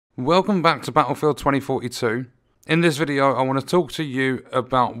Welcome back to Battlefield 2042. In this video I want to talk to you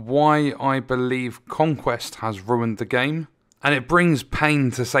about why I believe Conquest has ruined the game. And it brings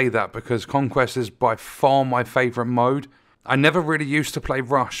pain to say that because Conquest is by far my favourite mode. I never really used to play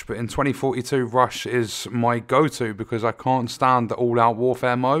Rush, but in 2042 Rush is my go-to because I can't stand the all-out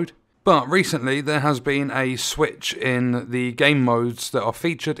warfare mode. But recently there has been a switch in the game modes that are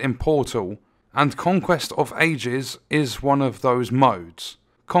featured in Portal, and Conquest of Ages is one of those modes.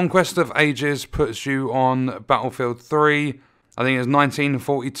 Conquest of Ages puts you on Battlefield 3, I think it's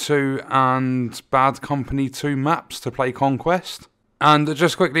 1942 and Bad Company 2 maps to play Conquest. And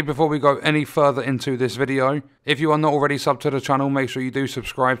just quickly before we go any further into this video, if you are not already subbed to the channel, make sure you do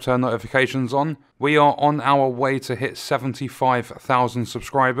subscribe, turn notifications on. We are on our way to hit 75,000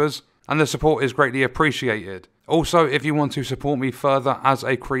 subscribers, and the support is greatly appreciated. Also, if you want to support me further as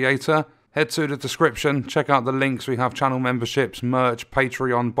a creator, head to the description, check out the links. We have channel memberships, merch,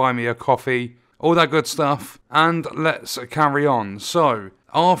 Patreon, buy me a coffee, all that good stuff. And let's carry on. So,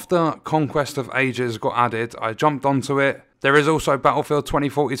 after Conquest of Ages got added, I jumped onto it. There is also Battlefield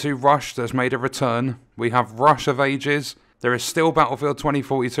 2042 Rush that's made a return. We have Rush of Ages. There is still Battlefield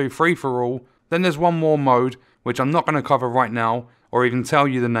 2042 Free-for-All. Then there's one more mode, which I'm not going to cover right now, or even tell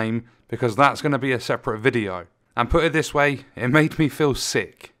you the name, because that's going to be a separate video. And put it this way, it made me feel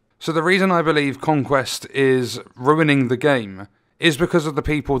sick. So the reason I believe Conquest is ruining the game is because of the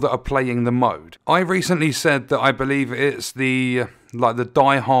people that are playing the mode. I recently said that I believe it's the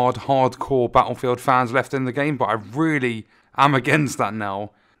die-hard, hardcore Battlefield fans left in the game, but I really am against that now.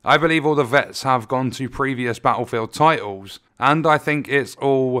 I believe all the vets have gone to previous Battlefield titles, and I think it's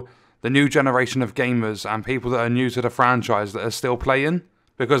all the new generation of gamers and people that are new to the franchise that are still playing,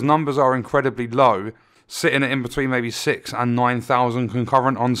 because numbers are incredibly low, sitting at in between maybe 6,000 and 9,000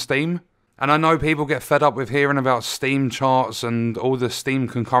 concurrent on Steam. And I know people get fed up with hearing about Steam charts and all the Steam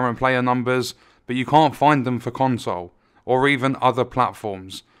concurrent player numbers, but you can't find them for console, or even other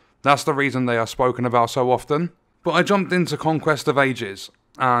platforms. That's the reason they are spoken about so often. But I jumped into Conquest of Ages,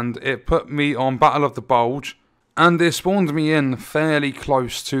 and it put me on Battle of the Bulge, and it spawned me in fairly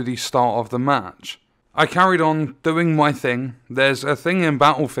close to the start of the match. I carried on doing my thing. There's a thing in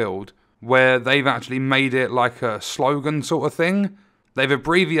Battlefield where they've actually made it like a slogan sort of thing. They've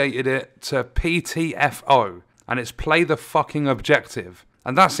abbreviated it to PTFO, and it's play the fucking objective.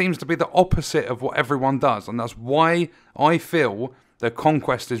 And that seems to be the opposite of what everyone does, and that's why I feel that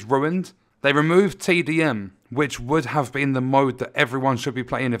Conquest is ruined. They removed TDM, which would have been the mode that everyone should be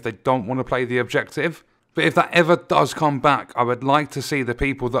playing if they don't want to play the objective. But if that ever does come back, I would like to see the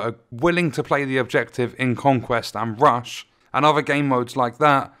people that are willing to play the objective in Conquest and Rush and other game modes like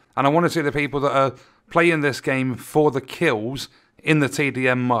that. And I want to see the people that are playing this game for the kills in the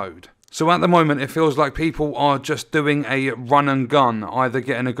TDM mode. So at the moment it feels like people are just doing a run and gun, either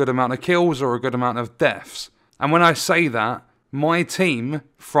getting a good amount of kills or a good amount of deaths. And when I say that, my team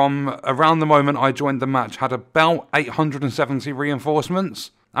from around the moment I joined the match had about 870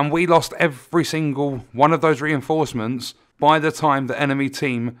 reinforcements, and we lost every single one of those reinforcements by the time the enemy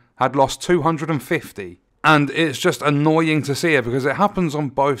team had lost 250. And it's just annoying to see it because it happens on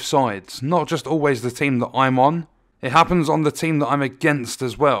both sides, not just always the team that I'm on. It happens on the team that I'm against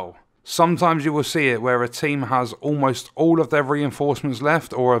as well. Sometimes you will see it where a team has almost all of their reinforcements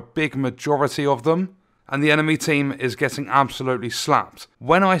left, or a big majority of them, and the enemy team is getting absolutely slapped.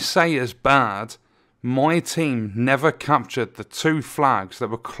 When I say it's bad, my team never captured the 2 flags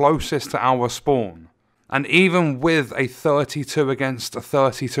that were closest to our spawn. And even with a 32 against a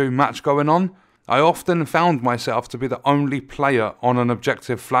 32 match going on, I often found myself to be the only player on an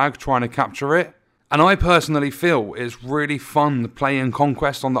objective flag trying to capture it. And I personally feel it's really fun playing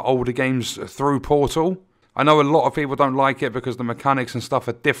Conquest on the older games through Portal. I know a lot of people don't like it because the mechanics and stuff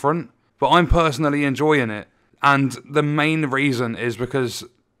are different, but I'm personally enjoying it. And the main reason is because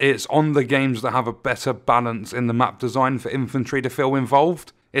it's on the games that have a better balance in the map design for infantry to feel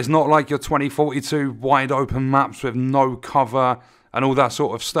involved. It's not like your 2042 wide open maps with no cover and all that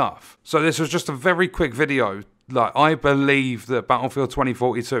sort of stuff. So this was just a very quick video. Like, I believe that Battlefield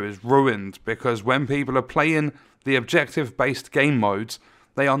 2042 is ruined because when people are playing the objective-based game modes,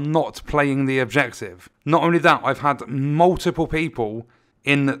 they are not playing the objective. Not only that, I've had multiple people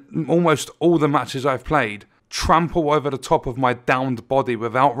in almost all the matches I've played trample over the top of my downed body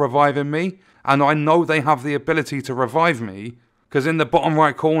without reviving me, and I know they have the ability to revive me because in the bottom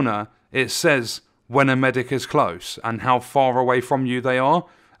right corner it says when a medic is close and how far away from you they are.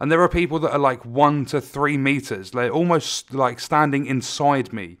 And there are people that are like 1 to 3 meters. They're almost like standing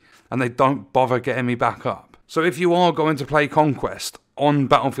inside me and they don't bother getting me back up. So if you are going to play Conquest on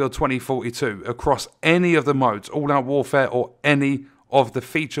Battlefield 2042 across any of the modes, all-out warfare or any of the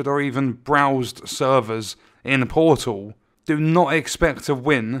featured or even browsed servers in Portal do not expect to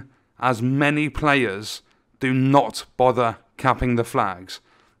win, as many players do not bother capping the flags.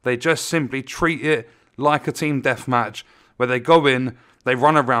 They just simply treat it like a team deathmatch, where they go in, they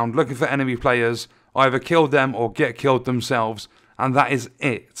run around looking for enemy players, either kill them or get killed themselves, and that is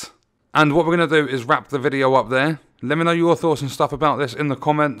it. And what we're going to do is wrap the video up there. Let me know your thoughts and stuff about this in the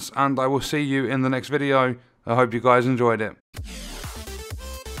comments, and I will see you in the next video. I hope you guys enjoyed it.